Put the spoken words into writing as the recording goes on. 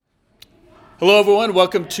Hello, everyone.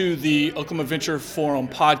 Welcome to the Oklahoma Venture Forum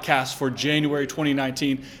podcast for January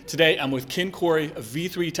 2019. Today, I'm with Ken Corey of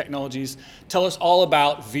V3 Technologies. Tell us all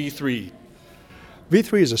about V3.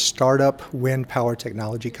 V3 is a startup wind power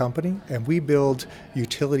technology company, and we build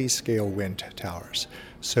utility-scale wind towers.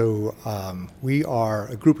 So we are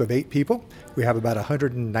a group of 8 people. We have about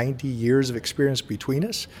 190 years of experience between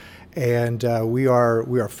us, and we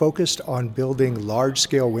are focused on building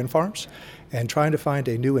large-scale wind farms and trying to find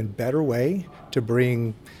a new and better way to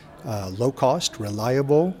bring low-cost,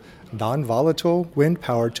 reliable, non-volatile wind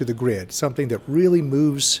power to the grid, something that really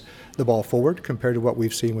moves the ball forward compared to what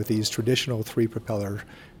we've seen with these traditional 3-propeller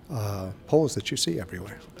poles that you see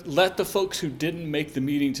everywhere. Let the folks who didn't make the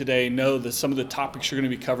meeting today know that some of the topics you're going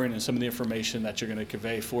to be covering and some of the information that you're going to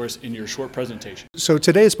convey for us in your short presentation. So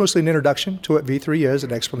today is mostly an introduction to what V3 is,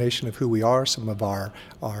 an explanation of who we are, some of our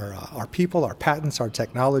people, our patents, our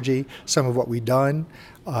technology, some of what we've done.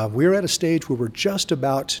 We're at a stage where we're just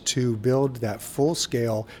about to build that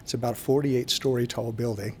full-scale, it's about 48-story tall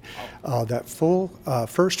building, that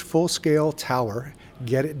first full-scale tower,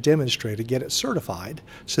 get it demonstrated, get it certified,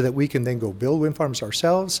 so that we can then go build wind farms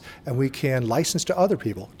ourselves, and we can license to other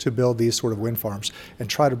people to build these sort of wind farms and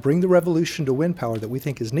try to bring the revolution to wind power that we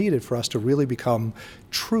think is needed for us to really become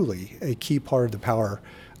truly a key part of the power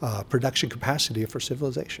production capacity for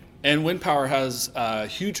civilization. And wind power has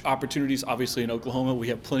huge opportunities. Obviously, in Oklahoma, we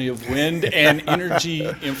have plenty of wind and energy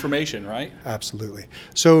information, right? Absolutely.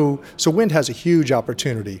 So wind has a huge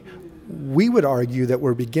opportunity. We would argue that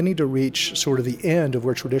we're beginning to reach sort of the end of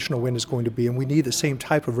where traditional wind is going to be, and we need the same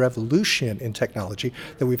type of revolution in technology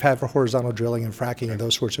that we've had for horizontal drilling and fracking and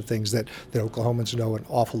those sorts of things that Oklahomans know an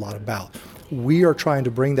awful lot about. We are trying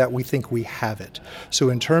to bring that. We think we have it. So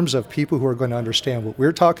in terms of people who are going to understand what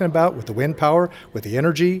we're talking about with the wind power, with the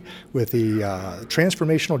energy, with the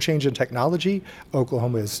transformational change in technology,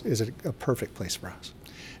 Oklahoma is a perfect place for us.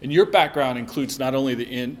 And your background includes not only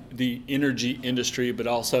the energy industry, but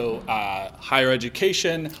also higher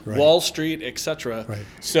education, right. Wall Street, etc. Right.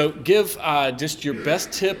 So give just your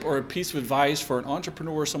best tip or a piece of advice for an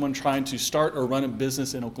entrepreneur or someone trying to start or run a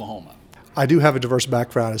business in Oklahoma. I do have a diverse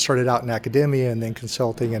background. I started out in academia and then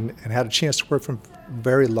consulting and had a chance to work for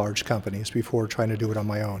very large companies before trying to do it on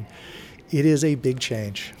my own. It is a big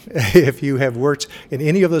change. If you have worked in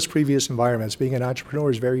any of those previous environments, being an entrepreneur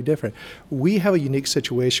is very different. We have a unique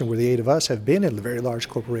situation where the 8 of us have been in very large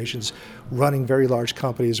corporations, running very large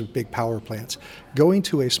companies with big power plants. Going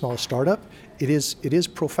to a small startup, it is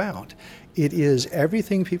profound. It is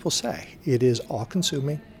everything people say. It is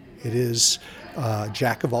all-consuming. It is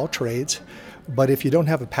jack of all trades. But if you don't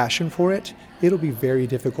have a passion for it, it'll be very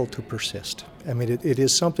difficult to persist. I mean, it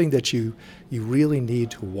is something that you really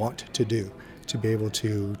need to want to do to be able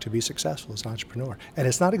to be successful as an entrepreneur. And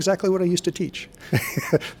it's not exactly what I used to teach.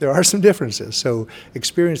 There are some differences. So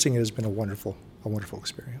experiencing it has been a wonderful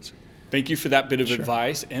experience. Thank you for that bit of Sure.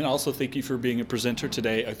 advice, and also thank you for being a presenter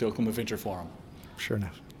today at the Oklahoma Venture Forum. Sure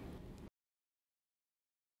enough.